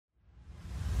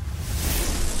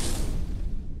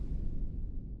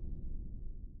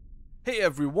Hey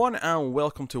everyone, and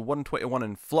welcome to 121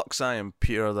 in Flux. I am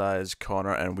Peter, that is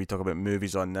Connor, and we talk about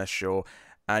movies on this show.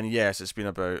 And yes, it's been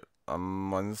about a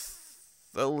month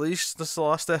at least. This is the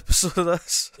last episode of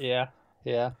this. Yeah,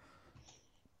 yeah,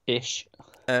 ish.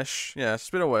 Ish. Yeah, it's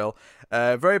been a while.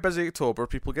 Very busy October,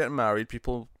 people getting married,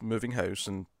 people moving house,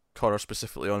 and Connor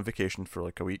specifically on vacation for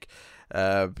like a week.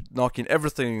 Knocking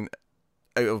everything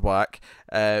out of whack,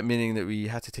 meaning that we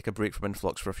had to take a break from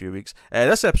Influx for a few weeks.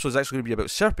 This episode is actually going to be about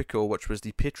Serpico, which was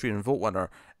the Patreon vote winner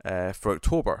for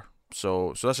October.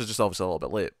 So this is just obviously a little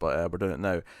bit late, but we're doing it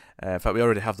now. In fact, we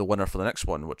already have the winner for the next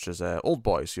one, which is Old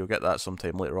Boy, so you'll get that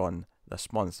sometime later on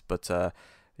this month. But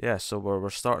yeah, so we're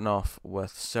starting off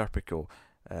with Serpico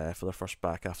for the first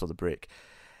back after the break.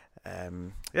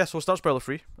 Yeah, so we'll start spoiler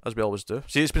free, as we always do.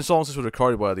 See, it's been so long since we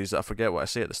recorded one of these that I forget what I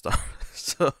say at the start.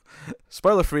 So,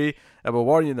 spoiler free, and we'll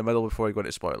warn you in the middle before we go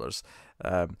into spoilers.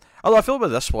 Although I feel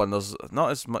with this one, there's not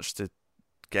as much to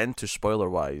get into spoiler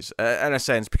wise, in a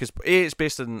sense, because A, it's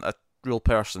based on a real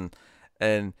person,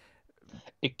 and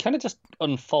It kind of just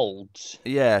unfolds.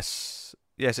 yes,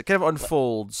 it kind of Like,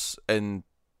 unfolds, and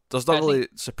there's not I think, really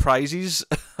surprises,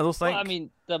 I don't well, I think.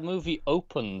 mean, the movie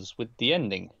opens with the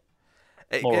ending,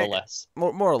 It, more or it, less.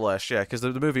 more or less, yeah, because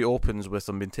the movie opens with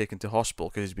him being taken to hospital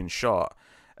because he's been shot,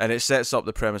 and it sets up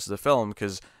the premise of the film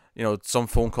because some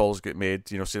phone calls get made,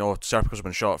 saying, "Oh, Serpico's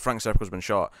been shot. Frank Serpico's been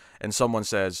shot," and someone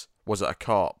says, "Was it a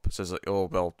cop?" It says like, "Oh,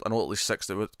 well, I know at least six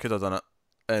that could have done it."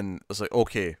 And it's like,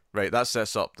 okay, right, that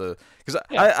sets up the because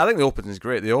Yeah, I think the opening is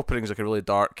great. The opening is like a really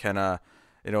dark kind of,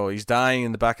 he's dying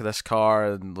in the back of this car,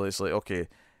 and it's like, okay,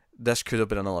 this could have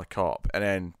been another cop, and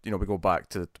then we go back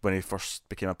to when he first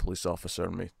became a police officer,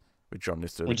 and we journey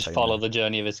through we the just time follow there. the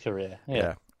journey of his career.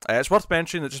 Yeah, Yeah, it's worth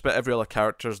mentioning that just about every other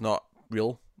character is not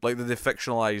real. Like they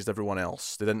fictionalized everyone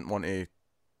else. They didn't want to.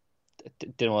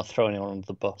 Didn't want to throw anyone under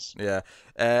the bus. Yeah,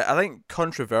 I think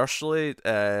controversially,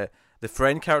 the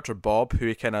friend character Bob, who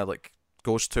he kind of like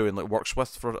goes to and like works with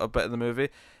for a bit in the movie,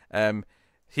 um,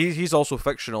 he's also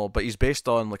fictional, but he's based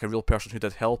on like a real person who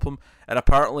did help him. And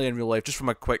apparently, in real life, just from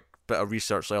a quick bit of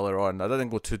research earlier on, I didn't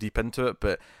go too deep into it,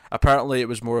 but apparently it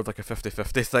was more of like a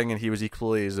 50-50 thing, and he was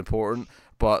equally as important.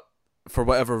 But for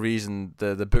whatever reason,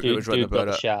 the book that was written Dude got about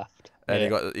the it, shaft. and he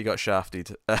Yeah, got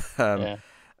shafted. um, yeah.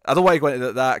 I don't want to go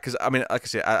into that because I mean, like I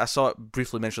say, I saw it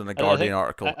briefly mentioned in the And I Guardian think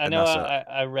article, I and know that's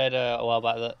it. I read a while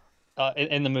back that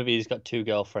in the movie he's got two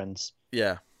girlfriends,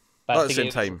 Yeah, but not I at the think same it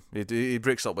was time. He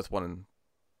breaks up with one, and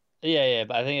yeah,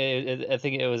 but I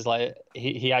think it was like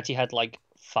he actually had like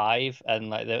five, and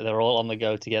like they're all on the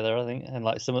go together. I think, and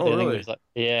like some of oh the I think it really? was like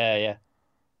yeah,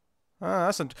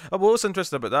 Well, what's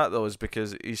interesting about that though is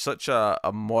because he's such a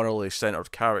morally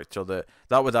centered character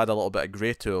that would add a little bit of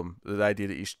grey to him. The idea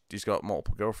that he's got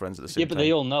multiple girlfriends at the yeah. same But they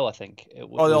time. all know. I think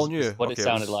Oh, they all was knew. what it Okay,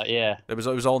 sounded like. Yeah, it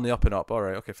was all in the up and up. All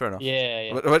right, okay, fair enough. yeah,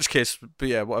 yeah, In which case, but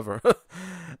yeah, whatever.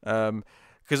 um,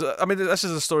 because I mean, this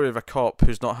is the story of a cop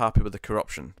who's not happy with the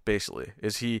corruption. Basically,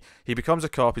 is he becomes a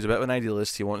cop. He's a bit of an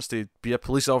idealist. He wants to be a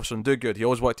police officer and do good. He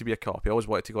always wanted to be a cop. He always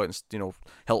wanted to go out and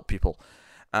help people.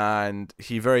 And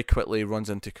he very quickly runs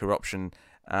into corruption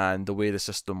and the way the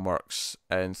system works.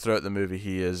 And throughout the movie,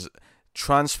 he is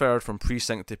transferred from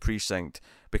precinct to precinct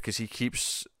because he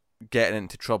keeps getting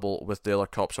into trouble with the other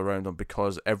cops around him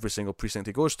because every single precinct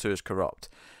he goes to is corrupt.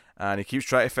 And he keeps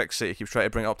trying to fix it. He keeps trying to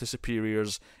bring it up to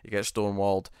superiors. He gets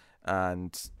stonewalled,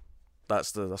 and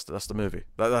that's the movie.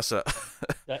 That's it.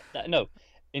 no,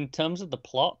 in terms of the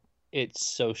plot, it's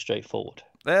so straightforward.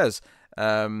 It is.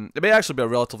 It may actually be a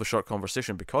relatively short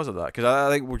conversation because of that. Because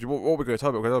I think what we're going to talk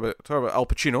about, we're going to talk about Al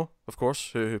Pacino, of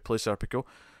course, who plays Serpico.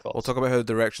 Of We'll course. talk about how the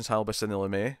direction's handled by Sidney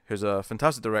Lumet, who's a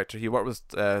fantastic director. He worked with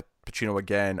Pacino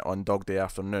again on Dog Day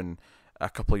Afternoon a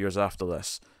couple of years after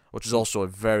this, which is also a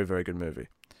very, very good movie.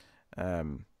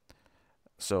 Um,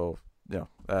 so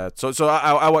so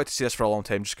I wanted to see this for a long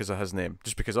time just because of his name,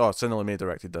 just because Sidney Lumet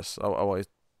directed this. I wanted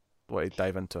to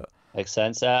dive into it. Makes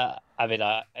sense. I mean,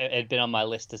 it'd been on my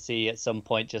list to see at some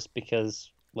point just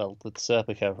because, well, it's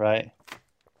Serpico, right?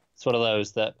 It's one of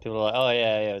those that people are like, oh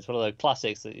yeah. It's one of those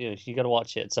classics that you got to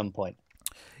watch it at some point.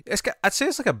 I'd say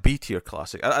it's like a B tier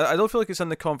classic. I don't feel like it's in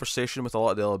the conversation with a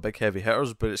lot of the other big heavy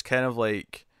hitters, but it's kind of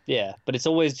like Yeah, but it's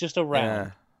always just yeah,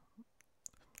 around.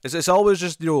 it's always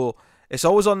just it's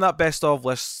always on that best of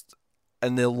list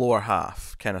in the lower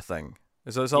half kind of thing.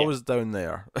 It's Yeah, always down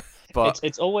there, but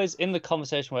it's always in the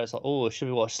conversation where it's like, oh, should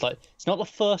we watch? It's like it's not the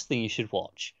first thing you should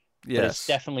watch, but it's yes,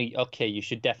 definitely okay. You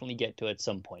should definitely get to it at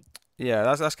some point. yeah,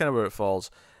 that's kind of where it falls.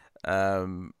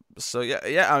 So yeah.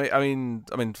 I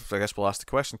guess we'll ask the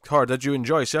question. Car, did you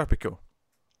enjoy Serpico?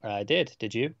 I did.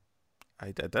 Did you?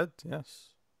 I did. Yes.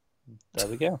 There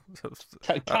we go.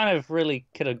 Uh, Kind of really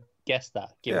could have guess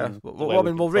that. Yeah, Given the well, way I we've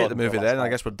mean, been we'll rate the talking for movie last then. I hour.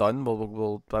 guess we're done.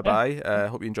 We'll bye bye.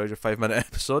 Hope you enjoyed your 5-minute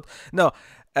episode. No,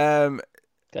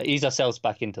 Gotta ease ourselves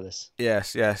back into this.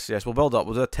 yes. We'll build up.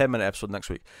 We'll do a 10-minute episode next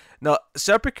week. No,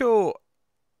 Serpico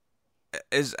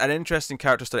is an interesting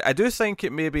character study. I do think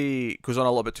it maybe goes on a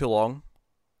little bit too long.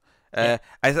 I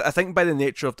think by the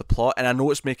nature of the plot, and I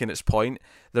know it's making its point,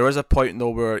 there is a point though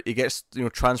where he gets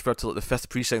transferred to like the 5th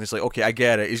precinct. It's like, okay, I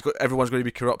get it. Everyone's going to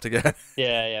be corrupt again.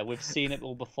 Yeah, we've seen it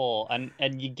all before, and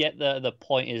you get the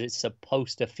point is it's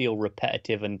supposed to feel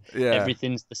repetitive and Yeah.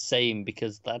 everything's the same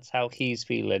because that's how he's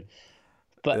feeling.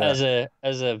 But Yeah.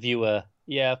 as a viewer,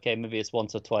 yeah, okay, maybe it's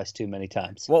once or twice too many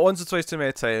times. Well, once or twice too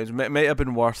many times. Might have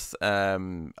been worth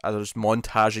either just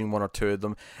montaging one or two of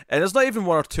them. And there's not even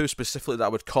one or two specifically that I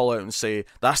would call out and say,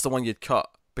 that's the one you'd cut.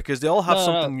 Because they all have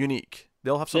something unique. They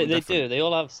all have something They different. do. They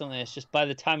all have something. It's just by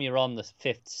the time you're on the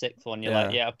 5th, 6th one, you're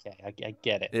like, yeah, okay, I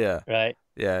get it. Yeah. Right?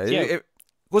 Yeah. So, it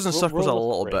goes in circles a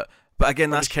little bit. But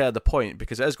again, that's kind of the point,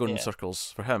 because it is going in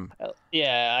circles for him.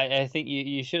 Yeah, I think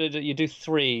you should you do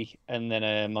 3 and then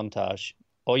a montage.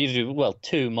 Or you do,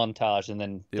 2 montage and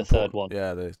then the third one.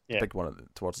 Yeah, the big one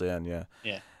towards the end, yeah.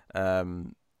 Yeah.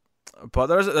 But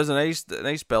there's a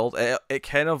nice build. It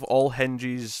kind of all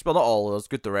hinges, well, not all, there's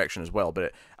good direction as well,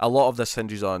 but a lot of this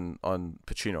hinges on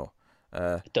Pacino.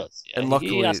 It does, yeah. And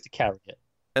luckily, he has to carry it.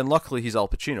 And luckily he's Al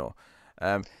Pacino.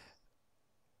 Yeah.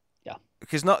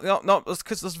 Because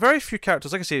because there's very few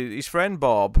characters. Like I say, his friend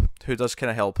Bob, who does kind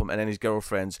of help him, and then his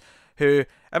girlfriends, who,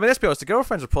 I mean, let's be honest, the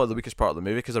girlfriends are probably the weakest part of the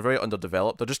movie because they're very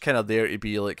underdeveloped. They're just kind of there to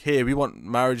be like, hey, we want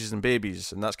marriages and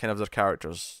babies, and that's kind of their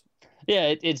characters.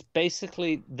 Yeah, it's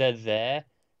basically they're there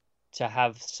to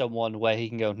have someone where he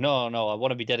can go, no, I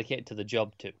want to be dedicated to the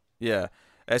job too. Yeah.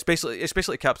 It's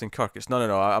basically Captain Kirk. It's no.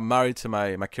 I'm married to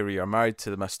my career. I'm married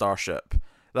to my starship.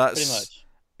 That's pretty much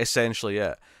essentially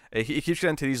it. He keeps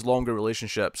getting into these longer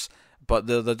relationships, but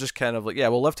they're just kind of like, yeah,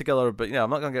 we'll live together, but I'm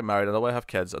not gonna get married. I don't want to have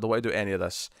kids. I don't want to do any of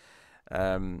this.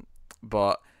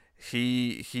 But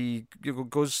he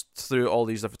goes through all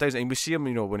these different things, and we see him.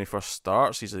 When he first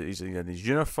starts, he's in his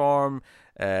uniform.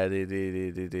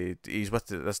 He's with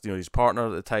his partner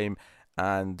at the time.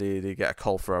 And they get a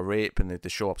call for a rape, and they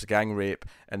show up as gang rape,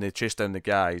 and they chase down the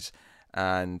guys.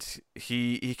 And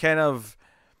he kind of,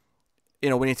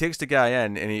 when he takes the guy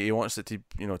in and he wants it to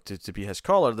be his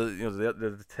collar,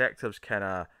 the detectives kind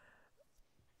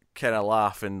of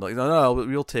laugh and like, no,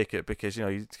 we'll take it because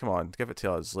come on, give it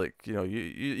to us. Like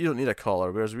you don't need a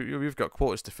collar, whereas we've got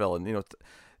quotas to fill, and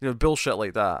bullshit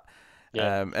like that.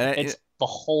 Yeah, it's the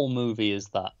whole movie is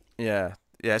that. Yeah.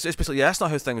 Yeah, it's basically, that's not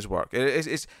how things work.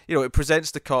 It's it presents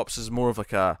the cops as more of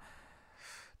like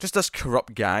just this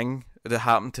corrupt gang that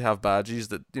happen to have badges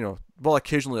that, will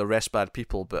occasionally arrest bad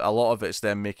people, but a lot of it's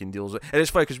them making deals. And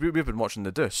it's funny because we've been watching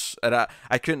The Deuce, and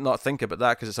I couldn't not think about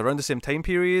that because it's around the same time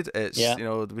period. It's,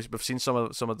 we've seen some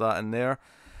of that in there.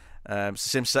 It's the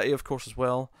same city, of course, as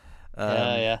well.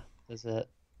 Yeah. There's a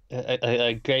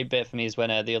great bit for me is when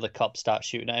the other cops start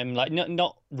shooting at him, like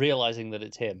not realizing that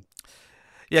it's him.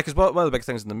 Yeah, because one of the big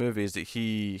things in the movie is that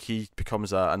he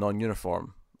becomes a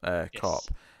non-uniform cop,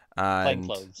 and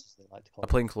plainclothes, as they like to call it. A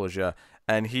plainclothes, yeah,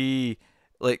 and he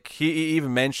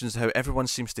even mentions how everyone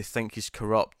seems to think he's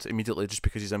corrupt immediately just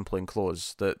because he's in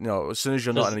plainclothes. That as soon as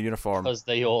you're not in a uniform, because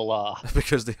they all are,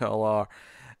 because they all are.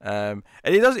 And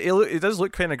he does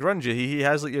look kind of grungy. He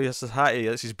has his hat, he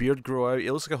lets his beard grow out.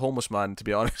 He looks like a homeless man, to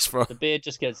be honest. The beard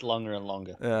just gets longer and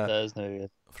longer. Yeah, there's no.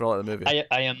 For all of the movie,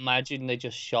 I imagine they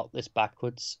just shot this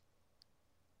backwards.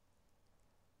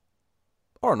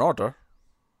 Or in order.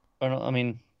 Or not, I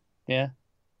mean, yeah.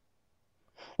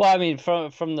 Well, I mean, from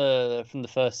the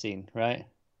first scene, right?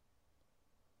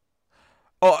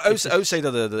 Oh, outside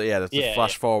of the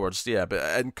flash forwards, yeah.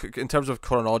 But in terms of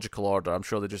chronological order, I'm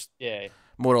sure they just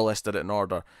more or less did it in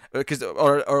order, because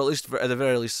or at least at the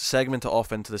very least segment it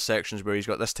off into the sections where he's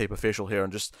got this type of facial hair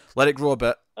and just let it grow a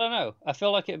bit. I don't know. I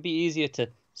feel like it'd be easier to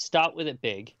start with it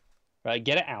big, right?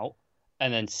 Get it out,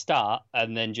 and then start,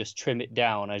 and then just trim it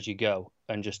down as you go,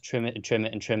 and just trim it and trim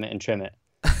it and trim it and trim it.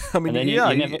 I mean,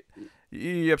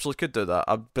 you absolutely could do that,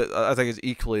 but I think it's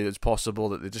equally as possible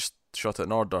that they just shot it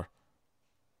in order.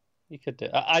 You could do.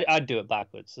 I'd do it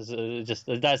backwards. Just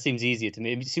that seems easier to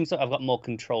me. It seems like I've got more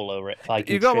control over it.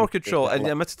 You've got more control, and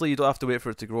admittedly, you don't have to wait for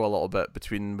it to grow a little bit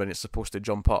between when it's supposed to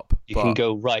jump up. You can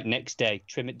go right next day,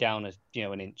 trim it down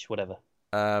an inch, whatever.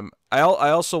 I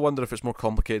also wonder if it's more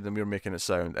complicated than we were making it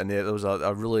sound, and there was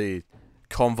a really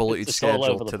convoluted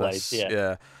schedule to this.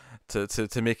 Yeah,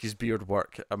 to make his beard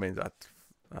work. I mean, I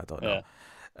don't know.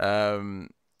 Yeah.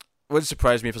 Wouldn't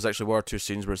surprise me if there's actually one or two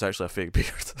scenes where it's actually a fake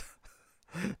beard.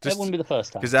 It wouldn't be the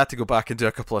first time. Because they had to go back and do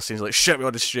a couple of scenes like, shit, we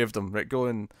ought to shave them. Right, go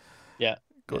and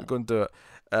go and do it.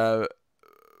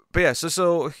 But yeah,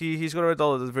 so he's going around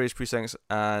all of the various precincts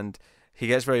and he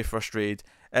gets very frustrated.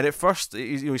 And at first,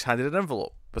 he's handed an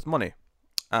envelope with money.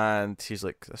 And he's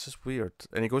like, this is weird.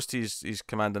 And he goes to his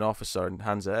commanding officer and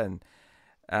hands it in.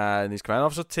 And his commanding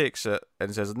officer takes it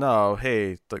and says, no,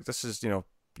 hey, like this is,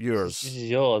 yours. This is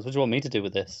yours. What do you want me to do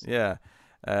with this? Yeah.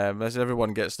 As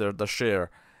everyone gets their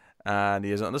share. And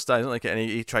he doesn't understand, he doesn't like it, and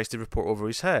he tries to report over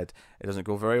his head. It doesn't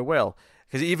go very well.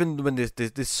 Because even when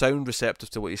they sound receptive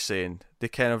to what he's saying, they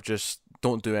kind of just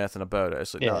don't do anything about it.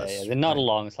 It's like, they're not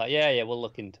along. It's like, we'll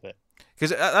look into it. Because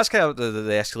that's kind of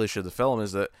the escalation of the film,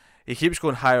 is that he keeps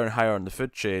going higher and higher on the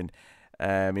food chain.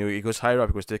 He goes higher up,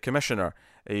 he goes to the commissioner,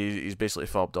 he's basically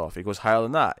fobbed off. He goes higher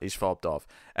than that, he's fobbed off.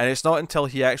 And it's not until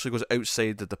he actually goes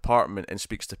outside the department and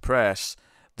speaks to press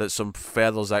that some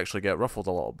feathers actually get ruffled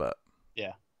a little bit.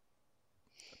 Yeah.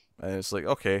 And it's like,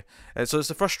 okay. And so it's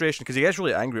the frustration, because he gets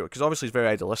really angry, because obviously he's very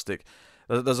idealistic.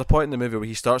 There's a point in the movie where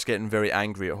he starts getting very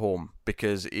angry at home,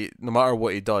 because no matter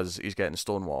what he does, he's getting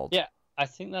stonewalled. Yeah, I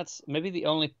think that's maybe the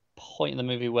only point in the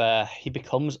movie where he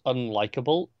becomes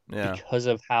unlikable because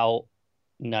of how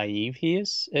naive he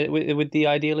is with the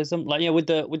idealism. Like, with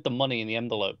the money in the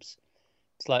envelopes.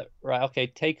 It's like, right, okay,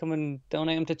 take them and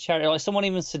donate them to charity. Like, someone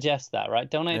even suggests that, right?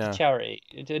 Donate to charity.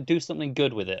 Do something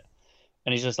good with it.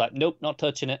 And he's just like, nope, not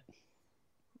touching it.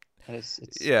 And it's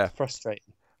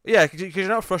frustrating. Yeah, because you're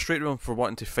not frustrated with him for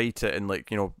wanting to fight it and,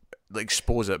 like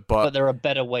expose it, but there are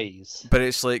better ways. But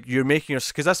it's like you're making us,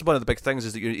 because that's one of the big things,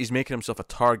 is that he's making himself a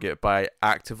target by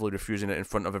actively refusing it in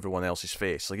front of everyone else's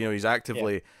face. Like, he's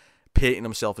actively painting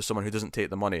himself as someone who doesn't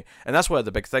take the money. And that's one of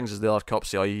the big things, is the other cops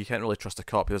say, oh, you can't really trust a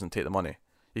cop who doesn't take the money.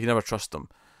 You can never trust them.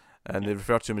 And they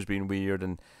refer to him as being weird,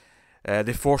 and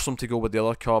they force him to go with the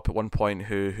other cop at one point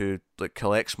who like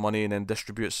collects money and then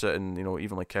distributes it and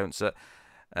evenly counts it.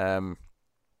 And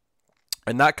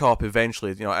that cop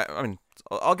eventually, I mean,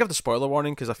 I'll give the spoiler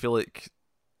warning because I feel like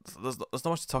there's not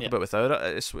much to talk about without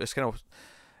it. It's kind of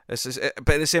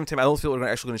but at the same time, I don't feel we're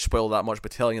actually going to spoil that much by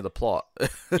telling you the plot.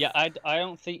 I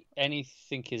don't think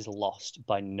anything is lost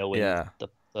by knowing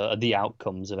the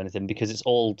outcomes of anything, because it's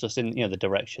all just in the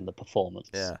direction, the performance.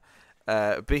 Yeah.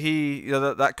 But he,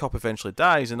 that cop eventually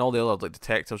dies, and all the other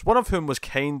detectives, one of whom was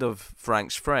kind of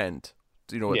Frank's friend,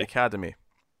 at the academy.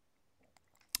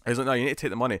 He's like, no, you need to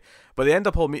take the money. But they end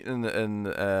up all meeting in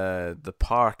the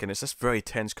park, and it's this very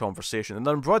tense conversation, and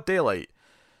they're in broad daylight.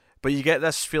 But you get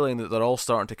this feeling that they're all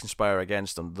starting to conspire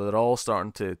against him. They're all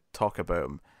starting to talk about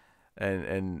him,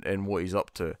 and what he's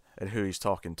up to, and who he's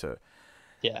talking to.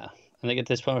 Yeah. And they get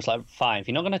to this point where it's like, fine, if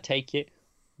you're not going to take it,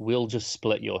 we'll just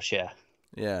split your share.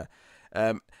 Yeah.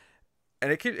 And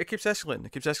it keeps escalating.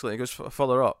 It keeps escalating. It goes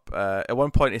further up. At one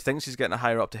point, he thinks he's getting a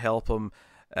higher up to help him,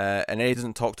 and then he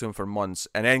doesn't talk to him for months,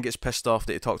 and then gets pissed off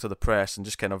that he talked to the press and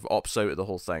just kind of opts out of the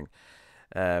whole thing.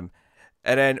 And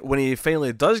then when he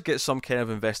finally does get some kind of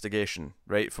investigation,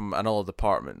 right, from another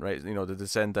department, right, they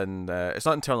send in, it's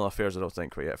not Internal Affairs, I don't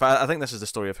think, right? I think this is the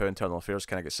story of how Internal Affairs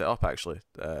kind of gets set up, actually,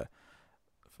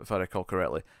 if I recall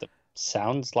correctly. That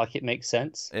sounds like it makes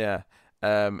sense. Yeah.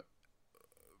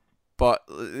 But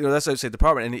that's outside the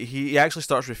department, and he actually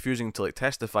starts refusing to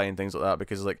testify and things like that,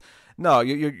 because no,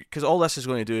 you because all this is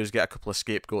going to do is get a couple of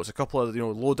scapegoats, a couple of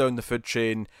low down the food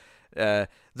chain.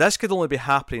 This could only be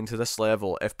happening to this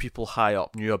level if people high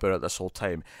up knew about it this whole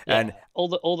time. Yeah, and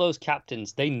all those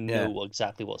captains, they know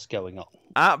exactly what's going on.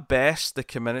 At best, the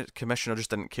commissioner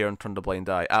just didn't care and turned a blind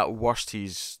eye. At worst,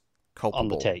 he's culpable. On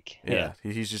the take. Yeah,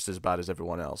 he's just as bad as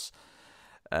everyone else.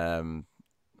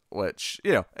 Which,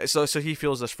 so he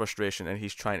feels this frustration and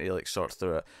he's trying to sort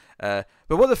through it.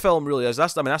 But what the film really is,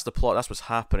 that's the plot, that's what's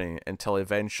happening until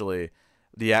eventually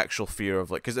the actual fear of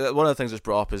because one of the things that's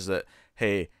brought up is that,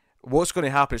 hey, what's going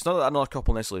to happen? It's not that another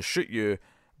couple necessarily shoot you,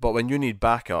 but when you need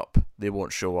backup, they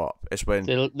won't show up. It's when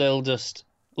they'll just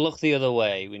look the other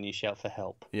way when you shout for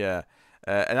help. Yeah.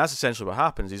 And that's essentially what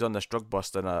happens. He's on this drug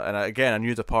bust in a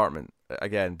new department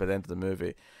again by the end of the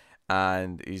movie.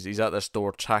 And he's at this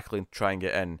door tackling to try and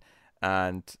get in,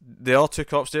 and the other two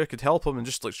cops there could help him and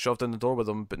just shoved in the door with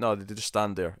him, but no, they just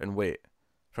stand there and wait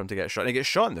for him to get shot. And he gets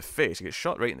shot in the face. He gets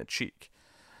shot right in the cheek.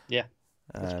 Yeah,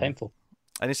 it's painful.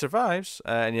 And he survives,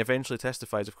 and he eventually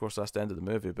testifies. Of course, that's the end of the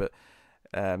movie. But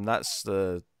that's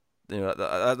the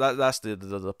that's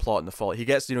the plot and the fault. He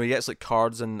gets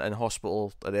cards in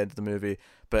hospital at the end of the movie,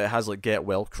 but it has get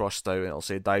well crossed out, and it'll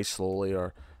say die slowly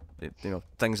or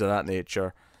things of that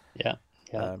nature. Yeah.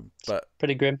 But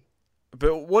pretty grim.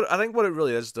 But what it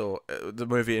really is, though, the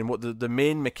movie, and what the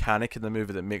main mechanic in the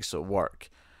movie that makes it work,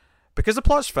 because the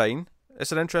plot's fine,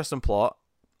 it's an interesting plot,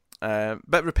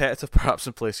 bit repetitive perhaps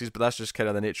in places, but that's just kind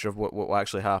of the nature of what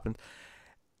actually happened.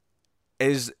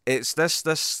 It's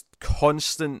this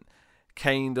constant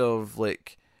kind of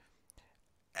like,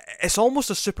 it's almost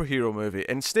a superhero movie.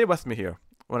 And stay with me here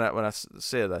when I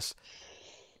say this.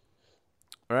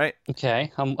 All right.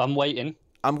 Okay, I'm waiting.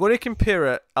 I'm going to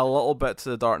compare it a little bit to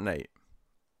The Dark Knight.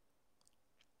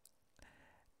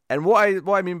 And what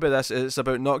I mean by this is it's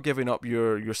about not giving up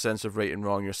your sense of right and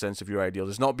wrong, your sense of your ideals.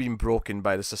 It's not being broken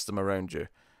by the system around you,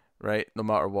 right? No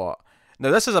matter what.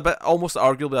 Now this is a bit almost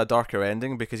arguably a darker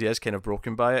ending because he is kind of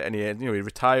broken by it, and he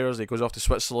retires. He goes off to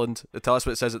Switzerland. Tell us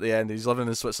what it says at the end. He's living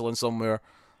in Switzerland somewhere,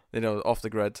 off the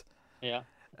grid. Yeah.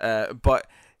 But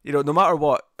no matter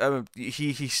what,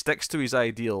 he sticks to his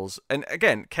ideals, and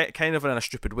again, kind of in a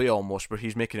stupid way almost, where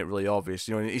he's making it really obvious.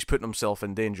 He's putting himself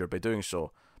in danger by doing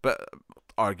so. But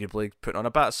arguably, putting on a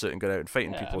bat suit and going out and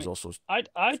fighting people is also.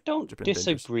 I don't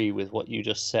disagree with what you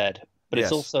just said, but Yes.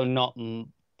 it's also not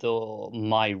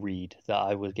my read that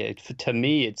I would get. To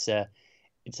me, it's a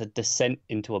descent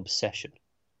into obsession.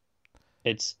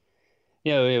 It's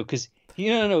because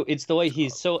it's the way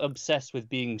he's so obsessed with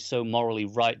being so morally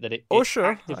right that it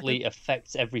actively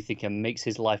affects everything and makes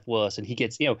his life worse. And he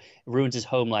gets ruins his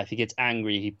home life. He gets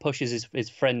angry. He pushes his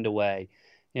friend away.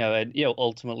 And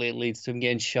ultimately it leads to him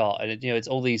getting shot, and it's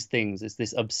all these things. It's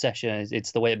this obsession.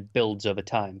 It's the way it builds over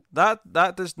time. That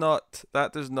does not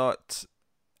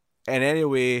in any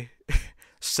way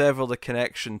sever the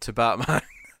connection to Batman.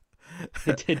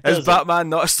 Is Batman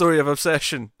not a story of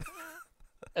obsession?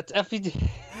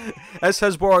 It's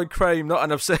his war on crime, not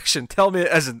an obsession. Tell me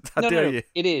it isn't. I dare you.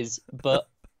 It is, but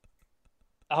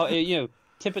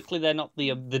typically they're not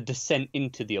the descent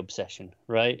into the obsession,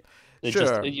 right?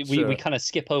 Sure. We kind of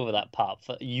skip over that part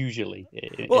usually.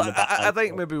 I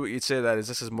think maybe what you'd say there is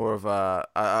this is more of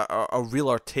a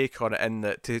realer take on it, in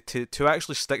that to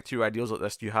actually stick to your ideals like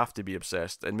this, you have to be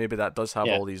obsessed, and maybe that does have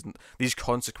all these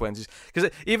consequences.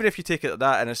 Because even if you take it at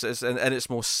that, and it's in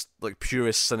its most like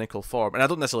purest cynical form, and I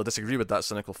don't necessarily disagree with that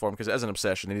cynical form because it is an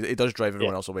obsession, and it does drive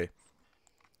everyone else away.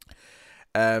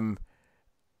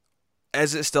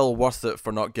 Is it still worth it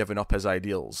for not giving up his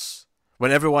ideals?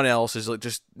 When everyone else is like,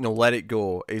 just let it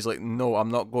go. He's like, no,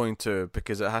 I'm not going to,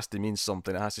 because it has to mean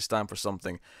something. It has to stand for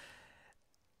something.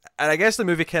 And I guess the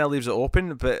movie kind of leaves it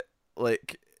open, but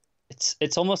like,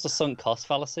 it's almost a sunk cost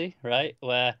fallacy, right?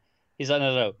 Where he's like,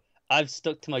 no, I've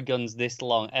stuck to my guns this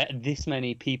long. This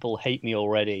many people hate me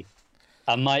already.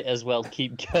 I might as well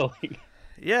keep going.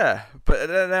 Yeah, but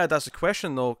that's the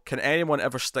question though. Can anyone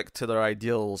ever stick to their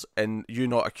ideals and you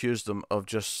not accuse them of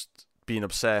just being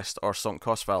obsessed or sunk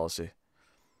cost fallacy?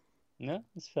 No,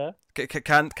 that's fair.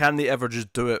 Can they ever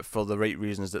just do it for the right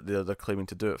reasons that they're claiming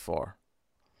to do it for?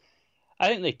 I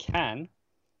think they can,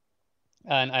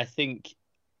 and I think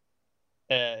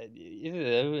Frank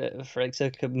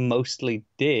Zucker mostly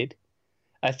did.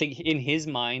 I think in his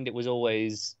mind it was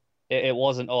always it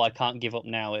wasn't I can't give up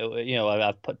now.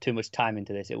 I've put too much time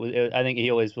into this. I think he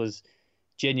always was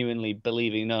genuinely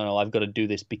believing no I've got to do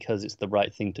this because it's the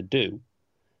right thing to do.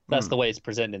 That's the way it's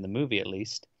presented in the movie, at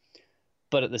least.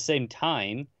 But at the same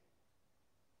time,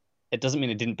 it doesn't mean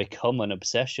it didn't become an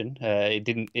obsession. It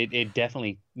didn't. It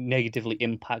definitely negatively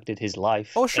impacted his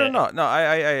life. Oh, sure, not. No, I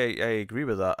agree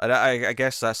with that. And I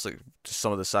guess that's like just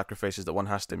some of the sacrifices that one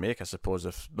has to make, I suppose,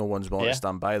 if no one's willing to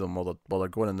stand by them while they're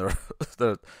going in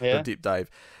their deep dive.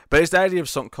 But it's the idea of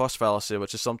sunk cost fallacy,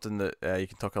 which is something that you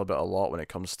can talk about a lot when it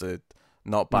comes to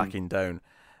not backing down.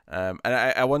 And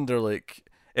I wonder, like,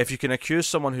 if you can accuse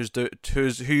someone who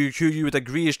you would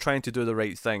agree is trying to do the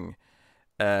right thing,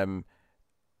 at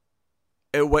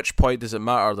which point does it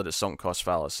matter that it's sunk cost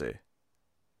fallacy?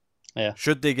 Yeah.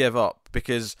 Should they give up?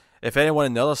 Because if anyone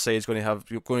on the other side is going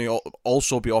to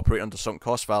also be operating under sunk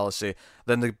cost fallacy,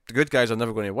 then the good guys are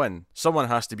never going to win. Someone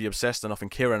has to be obsessed enough and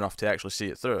care enough to actually see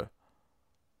it through.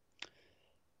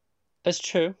 That's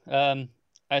true.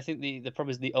 I think the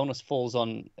problem is the onus falls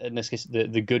on, in this case,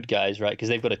 the good guys, right? Because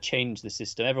they've got to change the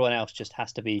system. Everyone else just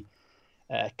has to be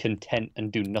content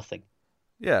and do nothing.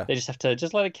 Yeah. They just have to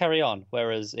let it carry on.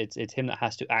 Whereas it's him that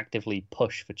has to actively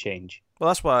push for change. Well,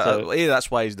 that's why A,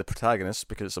 that's why he's the protagonist,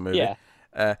 because it's a movie.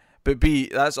 Yeah. But B,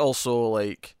 that's also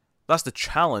like that's the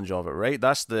challenge of it, right?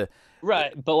 That's the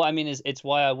right. But what I mean is, it's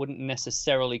why I wouldn't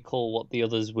necessarily call what the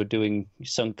others were doing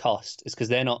sunk cost. It's because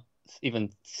they're not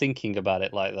even thinking about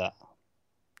it like that.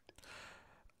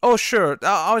 Oh, sure.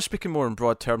 I was speaking more in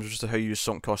broad terms just of how you use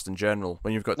sunk cost in general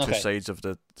when you've got two sides of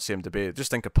the same debate. Just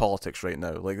think of politics right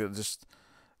now. Like, just...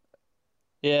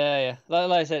 Yeah. Like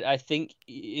I said, I think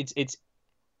it's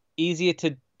easier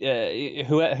to...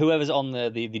 whoever's on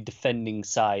the defending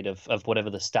side of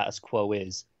whatever the status quo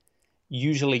is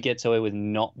usually gets away with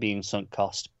not being sunk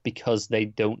cost because they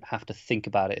don't have to think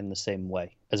about it in the same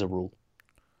way as a rule.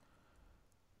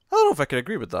 I don't know if I can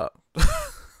agree with that.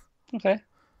 Okay.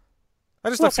 I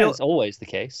just I'm I not saying feel it's always the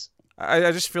case.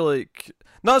 I just feel like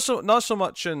not so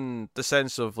much in the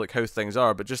sense of like how things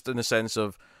are, but just in the sense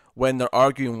of when they're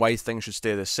arguing why things should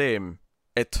stay the same,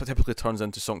 it typically turns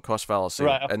into sunk cost fallacy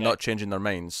Right, okay. and not changing their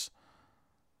minds.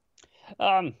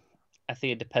 I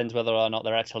think it depends whether or not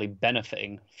they're actually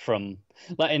benefiting from,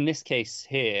 like in this case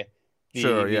here,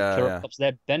 Sure, the yeah, corrupt yeah. cops,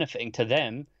 they're benefiting to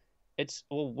them. It's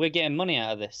well, we're getting money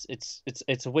out of this.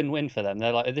 It's a win-win for them.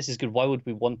 They're like, this is good. Why would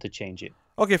we want to change it?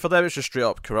 Okay, for them it's just straight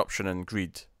up corruption and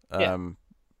greed. Yeah,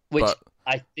 which But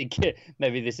I think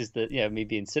maybe this is the me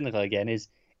being cynical again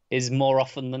is more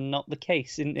often than not the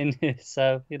case in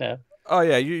so oh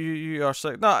yeah, you are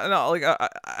saying no like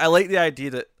I like the idea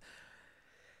that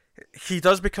he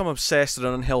does become obsessed in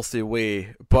an unhealthy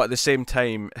way, but at the same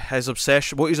time, his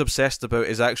obsession, what he's obsessed about,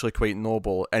 is actually quite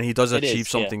noble, and he does It achieve is,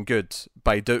 something good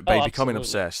by becoming absolutely.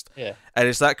 obsessed. Yeah. And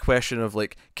it's that question of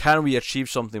like, can we achieve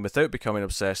something without becoming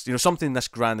obsessed? You know, something this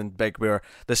grand and big, where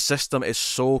the system is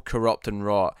so corrupt and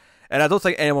rot. And I don't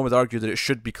think anyone would argue that it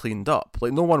should be cleaned up.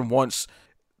 Like, no one wants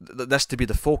this to be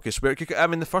the focus. Where I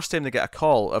mean, the first time they get a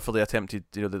call for the attempted,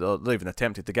 they even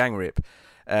attempted the gang rape.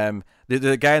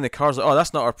 The guy in the car's like, oh,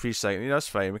 that's not our precinct. That's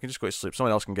fine. We can just go to sleep.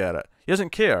 Someone else can get it. He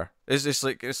doesn't care. It's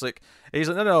like he's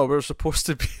like, no, we're supposed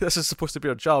to be. This is supposed to be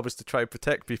our job, is to try and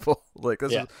protect people. Like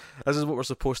this is what we're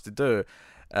supposed to do.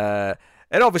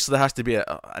 And obviously there has to be an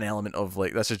element of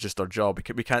like, this is just our job.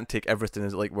 We can't take everything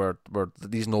as like we're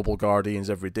these noble guardians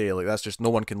every day. Like that's just, no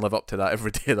one can live up to that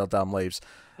every day of their damn lives.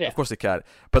 Yeah. Of course they can't.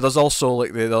 But there's also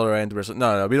like the other end where it's like,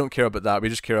 no, we don't care about that. We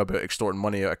just care about extorting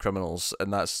money out of criminals,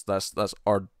 and that's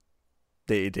our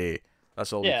day to day.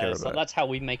 That's all we care about. That's how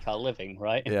we make our living,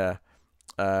 right? Yeah.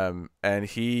 And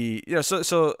he,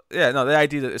 so yeah, no, the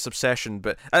idea that it's obsession,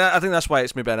 but I think that's why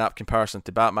it's maybe an apt comparison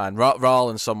to Batman, rather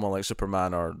than someone like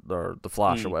Superman or the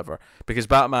Flash or whatever, because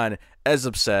Batman is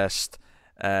obsessed,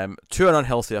 to an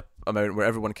unhealthy amount where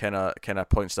everyone kind of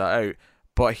points that out,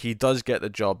 but he does get the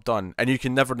job done, and you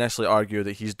can never necessarily argue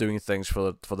that he's doing things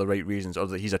for the right reasons, or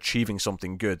that he's achieving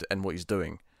something good in what he's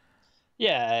doing.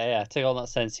 Yeah. Take all that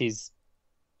sense.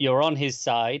 You're on his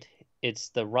side. It's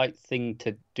the right thing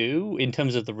to do in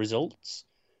terms of the results.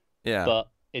 Yeah. But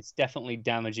it's definitely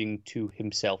damaging to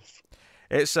himself.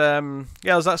 It's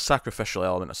there's that sacrificial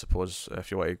element, I suppose,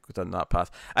 if you want to go down that path.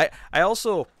 I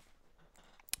also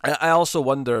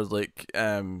wonder, like,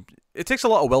 it takes a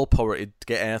lot of willpower to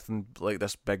get anything like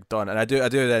this big done, and I do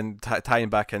then tying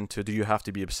back into, do you have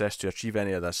to be obsessed to achieve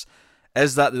any of this?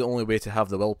 Is that the only way to have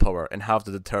the willpower and have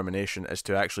the determination, is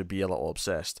to actually be a little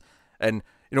obsessed? And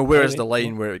where is the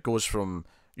line where it goes from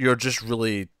you're just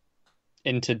really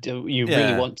into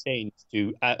really want change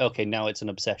to okay, now it's an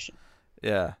obsession.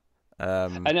 Yeah.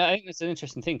 And I think it's an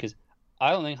interesting thing, because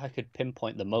I don't think I could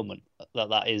pinpoint the moment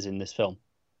that is in this film.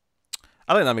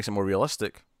 I think that makes it more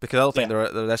realistic, because I don't think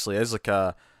there necessarily is like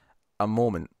a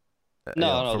moment.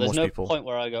 No, for there's most no people. point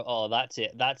where I go, oh, that's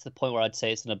it. That's the point where I'd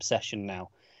say it's an obsession now.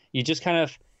 You just kind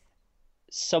of,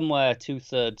 somewhere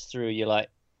 2/3 through, you're like,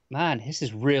 man, this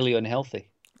is really unhealthy.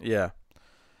 Yeah.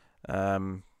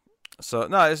 So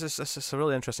no, it's a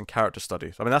really interesting character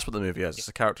study. I mean, that's what the movie is. It's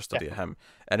a character study of him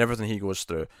and everything he goes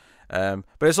through. But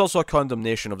it's also a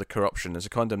condemnation of the corruption. It's a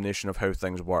condemnation of how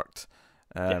things worked,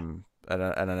 and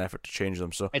an effort to change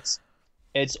them. So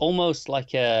it's almost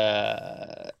like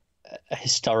a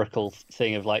historical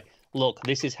thing of like, look,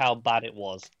 this is how bad it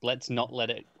was. Let's not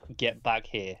let it get back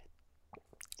here.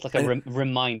 It's like a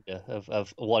reminder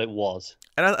of what it was.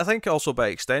 And I think also by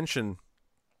extension,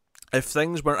 if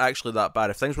things weren't actually that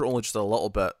bad, if things were only just a little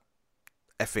bit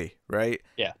iffy, right?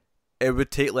 Yeah. It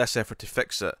would take less effort to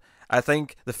fix it. I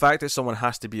think the fact that someone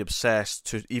has to be obsessed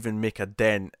to even make a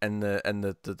dent in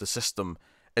the system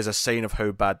is a sign of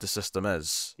how bad the system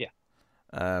is. Yeah.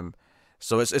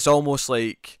 So it's almost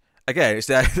like, again, it's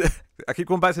the I keep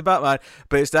going back to Batman,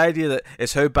 but it's the idea that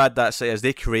it's how bad that site is.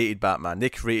 They created Batman.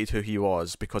 They created who he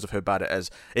was because of how bad it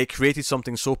is. It created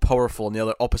something so powerful on the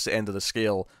other opposite end of the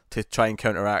scale to try and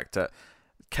counteract it.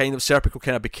 Kind of, Serpico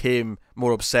kind of became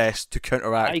more obsessed to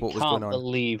counteract what was going on. I can't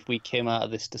believe we came out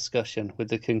of this discussion with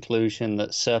the conclusion that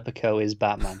Serpico is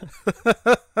Batman.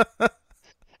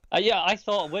 I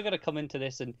thought we're going to come into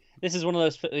this, and this is one of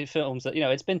those films that,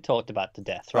 it's been talked about to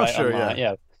death, right? Oh, sure,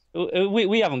 yeah.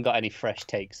 We haven't got any fresh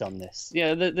takes on this.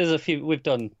 There's a few we've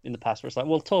done in the past where it's like,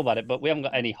 we'll talk about it, but we haven't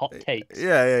got any hot takes.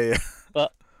 Yeah.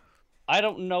 But I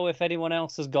don't know if anyone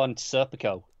else has gone,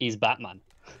 Serpico, he's Batman.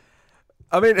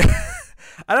 I mean,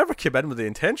 I never came in with the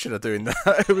intention of doing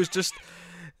that. It was just,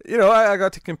 I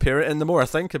got to compare it, and the more I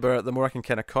think about it, the more I can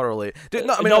kind of correlate. No,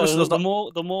 I mean, No, obviously, there's the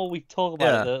not. more we talk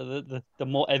about it, the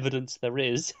more evidence there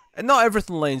is. And not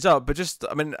everything lines up, but just,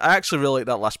 I mean, I actually really like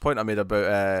that last point I made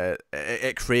about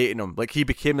it creating him. Like, he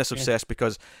became this obsessed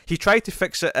because he tried to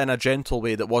fix it in a gentle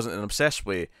way that wasn't an obsessed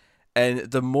way. And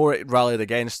the more it rallied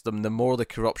against them, the more the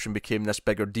corruption became this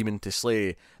bigger demon to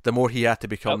slay, the more he had to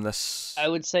become this. I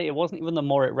would say it wasn't even the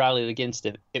more it rallied against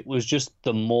it. It was just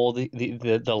the more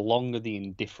the longer the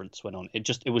indifference went on.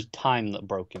 It was time that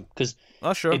broke him, because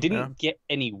it didn't get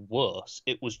any worse.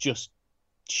 It was just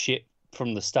shit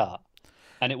from the start.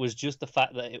 And it was just the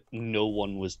fact that no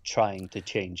one was trying to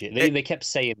change it. They kept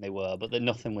saying they were, but that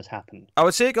nothing was happening. I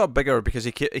would say it got bigger because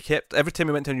he kept every time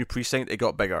he went to a new precinct, it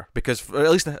got bigger because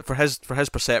at least for his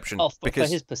perception. Oh, for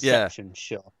his perception,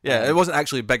 sure. Yeah, it wasn't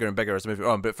actually bigger and bigger as the movie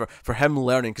went on, but for him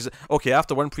learning, because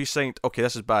after one precinct,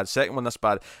 this is bad. Second one, that's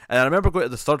bad. And I remember going to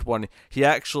the third one, he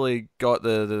actually got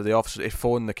the officer to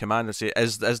phone the commander and say,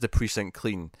 "Is the precinct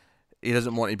clean?" He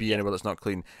doesn't want to be anywhere that's not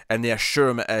clean, and they assure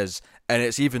him it is, and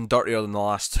it's even dirtier than the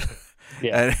last two.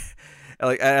 Yeah.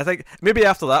 And I think maybe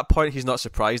after that point he's not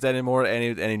surprised anymore at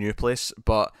any new place,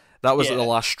 but that was the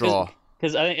last straw.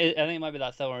 Because I think it might be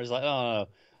that thing where he's like, oh no,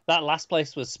 that last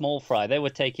place was small fry. They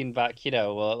were taking back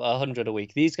 100 a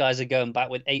week. These guys are going back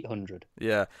with 800.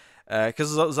 Yeah,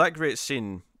 because there's that great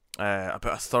scene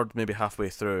about a third, maybe halfway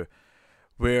through,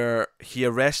 where he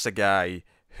arrests a guy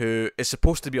who is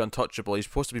supposed to be untouchable. He's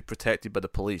supposed to be protected by the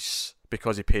police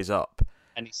because he pays up.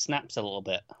 And he snaps a little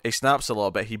bit.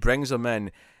 He brings him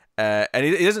in, and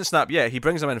he doesn't snap yet. He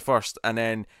brings him in first, and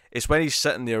then it's when he's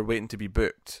sitting there waiting to be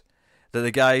booked that the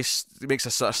guy makes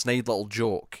a sort of snide little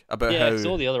joke about how... Yeah,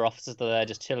 all the other officers are there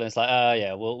just chilling. It's like, oh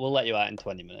yeah, we'll let you out in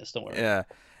 20 minutes, don't worry. Yeah,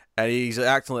 and he's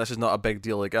acting like this is not a big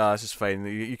deal, like, this is fine,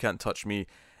 you can't touch me.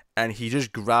 And he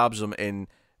just grabs him in...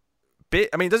 I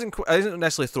mean, he doesn't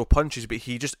necessarily throw punches, but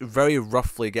he just very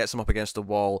roughly gets him up against the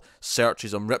wall,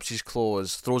 searches him, rips his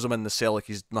clothes, throws him in the cell like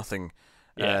he's nothing,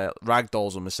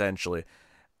 ragdolls him essentially.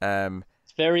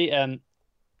 It's very I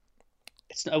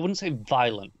wouldn't say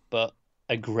violent, but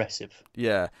aggressive.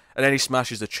 Yeah, and then he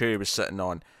smashes the chair he was sitting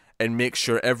on, and makes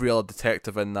sure every other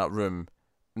detective in that room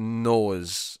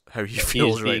knows how he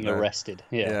feels right now. He is being arrested.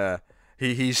 Yeah.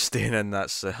 He's staying in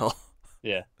that cell.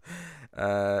 Yeah.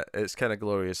 It's kind of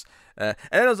glorious. And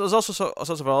then there's also sorts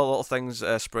of other little things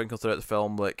sprinkled throughout the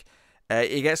film. Like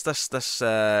he gets this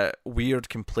weird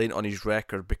complaint on his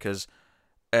record because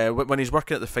when he's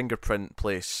working at the fingerprint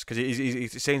place, because he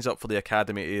signs up for the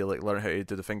academy to learn how to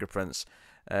do the fingerprints,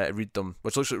 read them,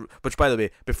 which by the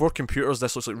way, before computers,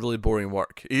 this looks like really boring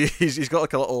work. He's got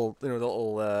like a little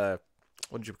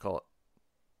what do you call it?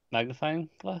 Magnifying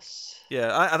glass.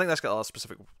 Yeah, I think that's got a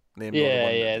specific name.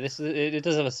 Yeah. It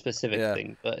does have a specific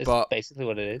thing, but it's basically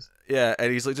what it is. Yeah,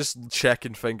 and he's like just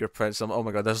checking fingerprints. Oh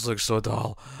my god, this looks so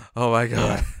dull. Oh my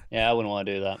god. Yeah, I wouldn't want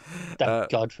to do that. Thank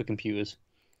God for computers.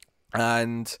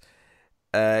 And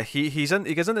he gets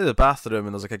into the bathroom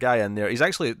and there's like a guy in there.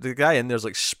 The guy in there's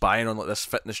like spying on like this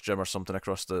fitness gym or something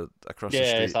across the street.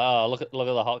 Yeah, it's like, oh, look at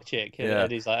the hot chick. Yeah.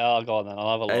 And he's like, oh, go on then,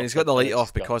 I'll have a look. And he's got the light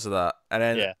off because of that. And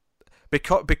then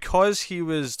because he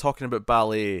was talking about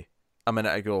ballet a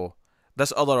minute ago,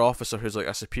 this other officer who's like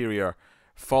a superior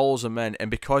follows him in,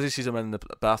 and because he sees him in the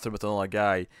bathroom with another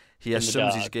guy, he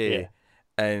assumes he's gay,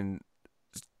 and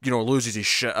loses his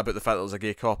shit about the fact that there's a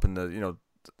gay cop in the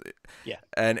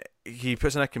and he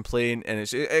puts in a complaint, and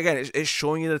it's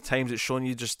showing you the times, it's showing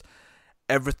you just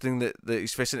everything that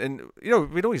he's facing, and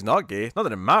we know he's not gay, not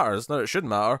that it matters, not that it should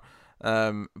matter,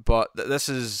 but this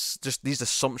is just these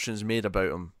assumptions made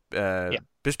about him.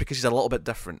 Just because he's a little bit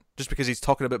different, just because he's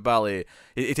talking about ballet,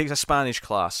 he takes a Spanish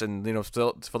class, and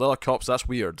for the other cops that's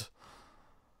weird.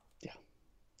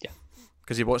 Yeah,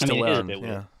 because he wants to learn. It is a bit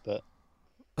weird, but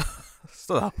it's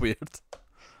not that weird.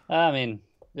 I mean,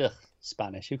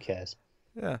 Spanish, who cares?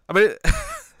 Yeah, I mean,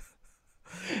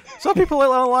 some people like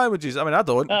learning languages. I mean, I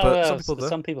don't, but some people do.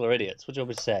 Some people are idiots. What do you want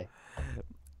me to say?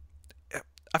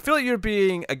 I feel like you're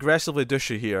being aggressively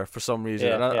douchey here for some reason.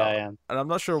 Yeah, I am. And I'm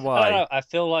not sure why. I don't know. I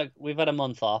feel like we've had a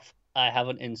month off. I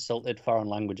haven't insulted foreign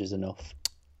languages enough.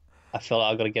 I feel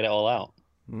like I've got to get it all out.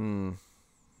 Well,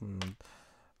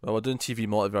 we're doing TV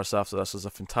Multiverse after this. There's a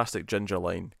fantastic ginger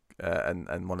line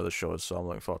in one of the shows, so I'm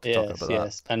looking forward to talking about that.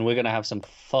 Yes, and we're going to have some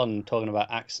fun talking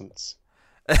about accents.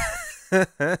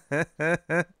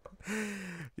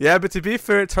 Yeah, but to be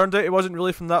fair, it turned out it wasn't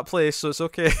really from that place, so it's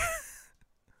okay.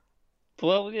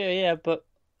 Well, yeah, but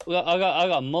I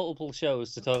got multiple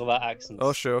shows to talk about accents.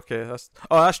 Oh, sure, okay. That's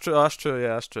true.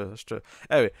 Yeah, that's true.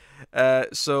 Anyway,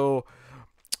 so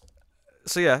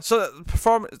So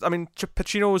performance. I mean,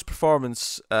 Pacino's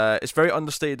performance is very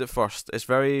understated at first. It's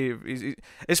very.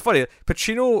 It's funny.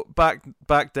 Pacino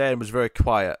back then was very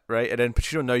quiet, right? And then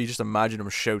Pacino now, you just imagine him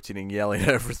shouting and yelling at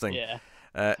everything. Yeah.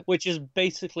 Which is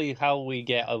basically how we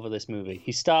get over this movie.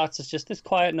 He starts as just this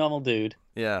quiet, normal dude.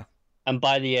 Yeah. And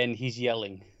by the end, he's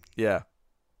yelling. Yeah.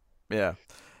 Yeah.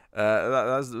 That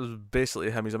was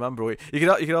basically him. He's a man bro. You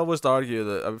could almost argue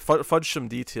that fudge some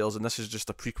details, and this is just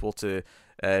a prequel to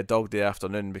Dog Day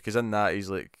Afternoon, because in that he's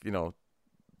like,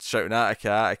 shouting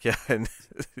Attica, and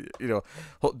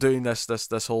doing this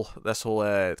whole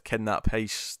kidnap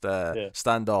heist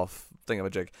standoff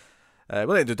thingamajig.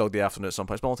 We'll need to do Dog Day Afternoon at some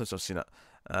point. It's been a long time since I've seen it.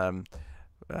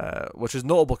 Which is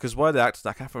notable because one of the actors,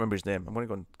 I can't remember his name. I'm going to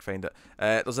go and find it.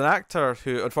 There's an actor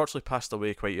who unfortunately passed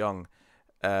away quite young.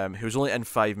 Who was only in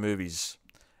 5 movies,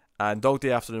 and Dog Day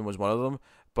Afternoon was one of them.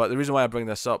 But the reason why I bring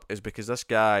this up is because this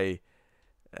guy,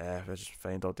 if I just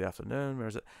find Dog Day Afternoon, where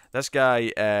is it? This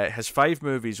guy has 5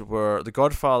 movies were The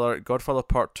Godfather, Godfather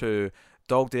Part 2,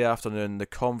 Dog Day Afternoon, The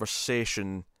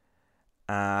Conversation,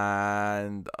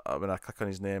 and when I click on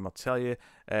his name, I'll tell you,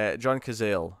 John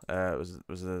Cazale was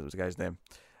the guy's name.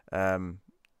 5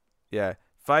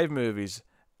 movies,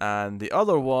 and the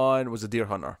other one was The Deer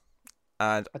Hunter.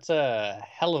 And that's a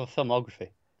hell of a filmography.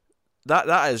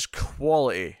 That is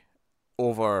quality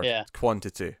over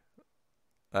quantity.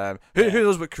 Who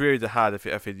knows what career he'd had if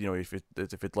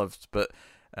he'd lived, but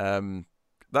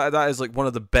that is like one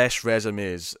of the best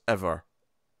resumes ever.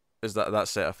 Is that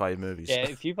set of 5 movies? Yeah,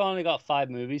 if you've only got 5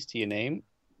 movies to your name,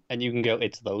 and you can go,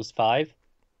 it's those 5,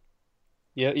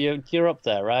 you're up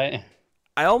there, right?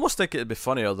 I almost think it'd be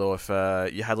funnier though if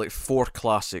you had like 4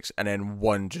 classics and then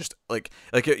one just like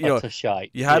That's a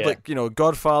shite. You had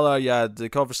Godfather, you had The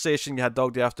Conversation, you had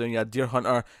Dog Day Afternoon, you had Deer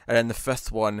Hunter, and then the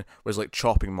 5th one was like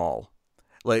Chopping Mall.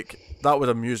 Like that would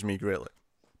amuse me greatly.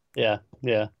 Yeah.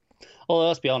 Although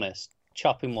let's be honest,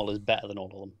 Chopping Mall is better than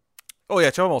all of them. Oh yeah,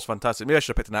 Chopping Mall's fantastic. Maybe I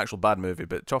should have picked an actual bad movie,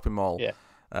 but Chopping Mall,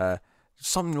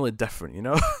 something really different,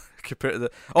 compared to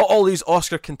all these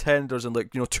Oscar contenders and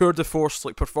tour de force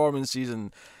performances,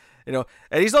 and and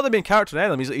he's not the main character in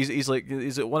any of them. He's like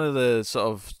one of the sort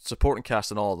of supporting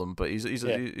cast in all of them, but he's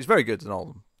very good in all of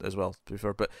them as well, to be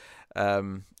fair. But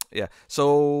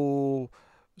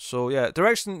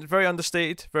direction very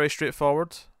understated, very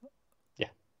straightforward. Yeah.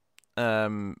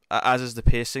 As is the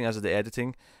pacing, as is the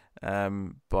editing,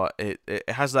 but it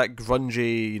has that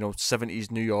grungy 70s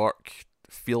New York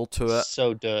feel to it.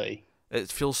 So dirty. It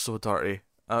feels so dirty.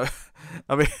 I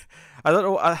mean, I don't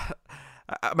know.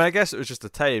 I guess it was just the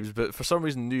times, but for some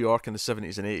reason, New York in the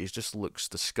 70s and 80s just looks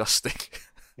disgusting.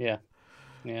 Yeah.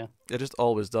 It just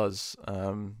always does.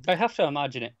 I have to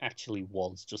imagine it actually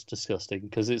was just disgusting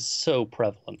because it's so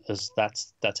prevalent. As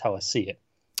that's how I see it.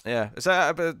 Yeah,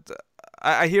 but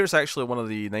I hear it's actually one of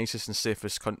the nicest and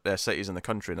safest cities in the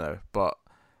country now. But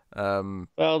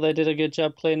well, they did a good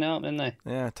job cleaning it up, didn't they?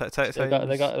 Yeah, they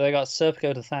got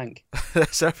Serpico to thank.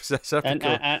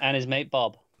 Serpico and his mate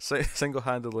Bob.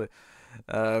 Single-handedly,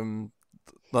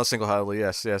 not single-handedly.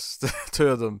 Yes, 2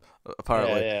 of them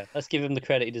apparently. Yeah. Let's give him the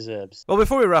credit he deserves. Well,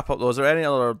 before we wrap up, though, is there any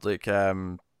other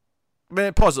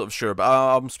positive, sure, but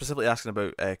I'm specifically asking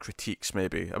about critiques,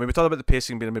 maybe. I mean, we talked about the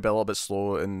pacing being maybe a little bit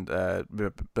slow and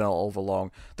maybe been a little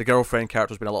overlong. The girlfriend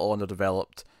character's been a little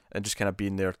underdeveloped and just kind of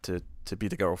being there to be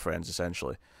the girlfriends,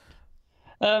 essentially.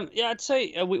 I'd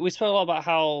say we spoke a lot about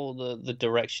how the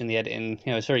direction, the editing,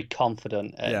 is very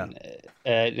confident and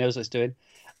it knows what it's doing.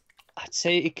 I'd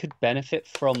say it could benefit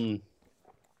from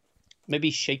maybe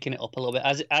shaking it up a little bit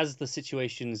as the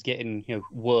situation's getting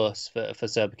worse for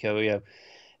Serpico,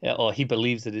 or he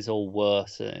believes that it's all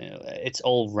worse. It's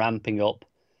all ramping up.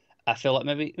 I feel like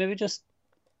maybe just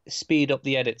speed up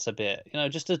the edits a bit.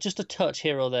 Just a touch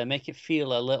here or there, make it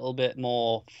feel a little bit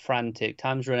more frantic.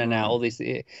 Time's running out. All these,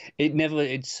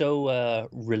 it's so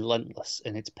relentless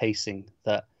in its pacing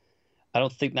that I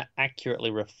don't think that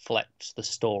accurately reflects the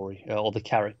story or the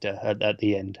character at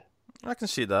the end. I can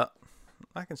see that.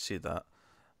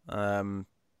 Or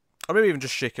maybe even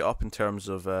just shake it up in terms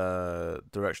of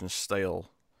direction and style.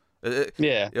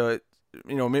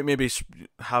 Maybe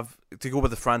have to go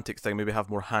with the frantic thing. Maybe have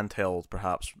more handheld,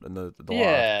 perhaps, in the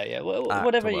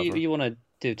whatever you want to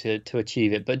do to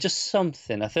achieve it, but just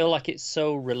something. I feel like it's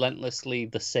so relentlessly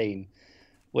the same,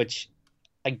 which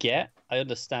I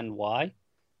understand why,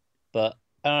 but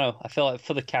I don't know. I feel like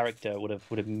for the character would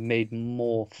have made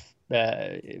more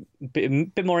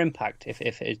bit more impact if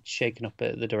it's shaken up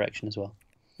the direction as well.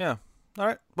 Yeah. All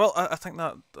right. Well, I think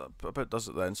that about does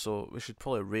it then. So we should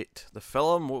probably rate the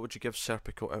film. What would you give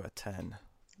Serpico out of 10?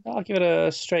 I'll give it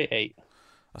a straight 8.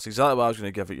 That's exactly what I was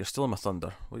going to give it. You're stealing my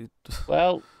thunder. What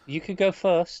Well, you could go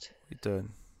first. are you doing?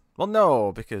 Well,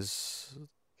 no, because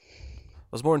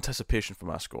there's more anticipation for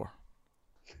my score.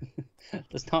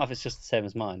 Let's not if it's just the same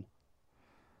as mine.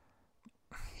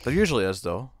 There usually is,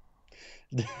 though.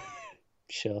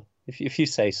 Sure, if you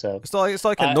say so. It's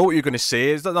like I know what you're going to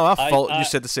say. It's not my fault you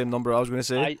said the same number I was going to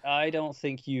say. I don't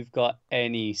think you've got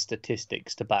any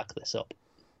statistics to back this up.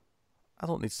 I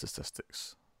don't need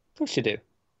statistics. Of course you do.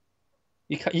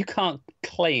 You can't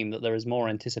claim that there is more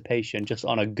anticipation just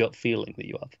on a gut feeling that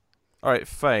you have. All right,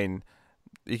 fine.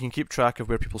 You can keep track of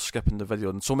where people skip in the video,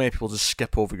 and so many people just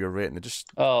skip over your rating. They just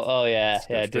oh yeah, do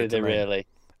straight to they mine. really?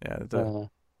 Yeah, they do.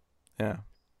 Yeah,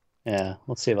 Yeah,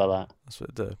 let's see about that. that's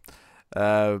what they do.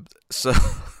 So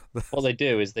What they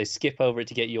do is they skip over it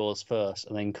to get yours first,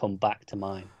 and then come back to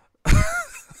mine.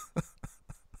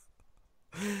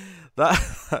 that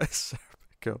is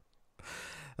cool.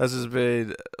 This has been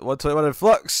 121 in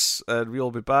Flux, and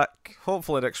we'll be back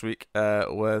hopefully next week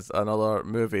with another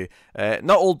movie.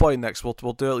 Not Old Boy next. We'll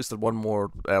do at least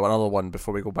another one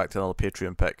before we go back to another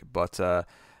Patreon pick. But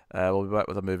we'll be back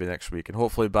with a movie next week, and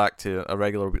hopefully back to a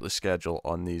regular weekly schedule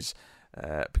on these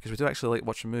because we do actually like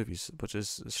watching movies, which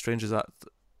is as strange as that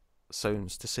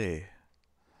sounds to say.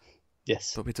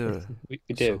 Yes, But we do. We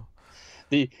do.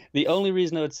 So, The only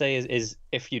reason I would say is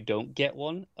if you don't get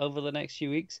one over the next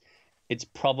few weeks, it's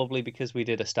probably because we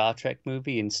did a Star Trek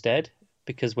movie instead,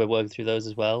 because we're working through those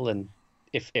as well, and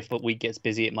if a week gets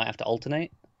busy, it might have to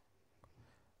alternate.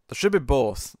 there should be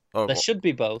both. Oh, There should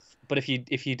be both, but if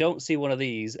you don't see one of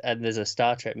these and there's a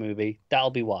Star Trek movie, that'll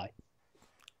be why.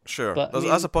 sure, but, I mean-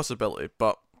 that's a possibility,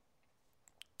 but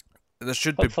there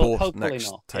should be both hopefully next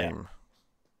not, yeah. time.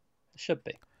 It should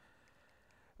be.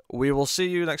 We will see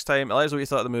you next time. Let us know what you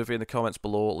thought of the movie in the comments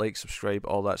below. Like, subscribe,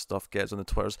 all that stuff. Get us on the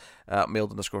Twitters at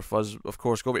mailed_fuzz. Of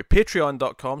course, go over to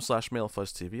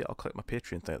patreon.com/mailfuzztv. I'll click my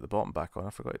Patreon thing at the bottom back on. I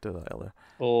forgot to do that earlier.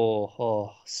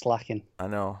 Oh, slacking. I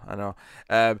know.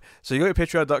 So you go to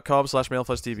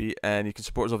patreon.com/mailfuzztv and you can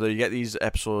support us over there. You get these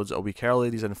episodes a week early,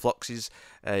 these influxes.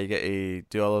 You get to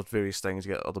do other various things.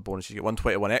 You get other bonuses. You get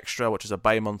 121 Extra, which is a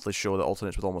bi-monthly show that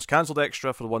alternates with Almost Cancelled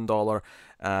Extra for the $1.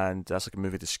 And that's like a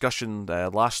movie discussion.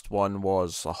 Last one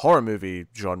was a horror movie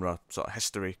genre, sort of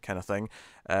history kind of thing.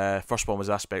 First one was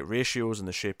aspect ratios in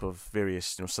the shape of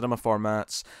various cinema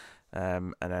formats.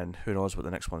 And then who knows what the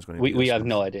next one's going to be. We have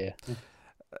no idea.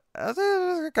 I've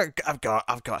got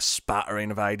a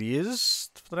spattering of ideas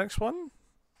for the next one.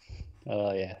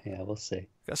 Oh yeah, we'll see.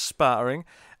 Got a spattering.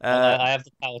 I have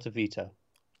the power to veto.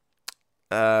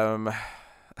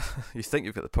 You think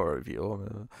you've got the power of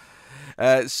veto.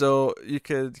 So you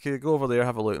could go over there,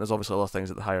 have a look, and there's obviously other things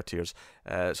at the higher tiers.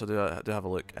 So do have a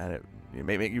look, and it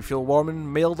might make you feel warm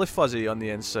and mildly fuzzy on the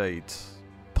inside.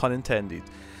 Pun intended.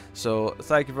 So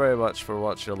thank you very much for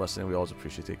watching or listening. We always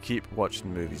appreciate it. Keep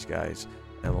watching movies, guys,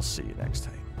 and we'll see you next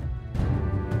time.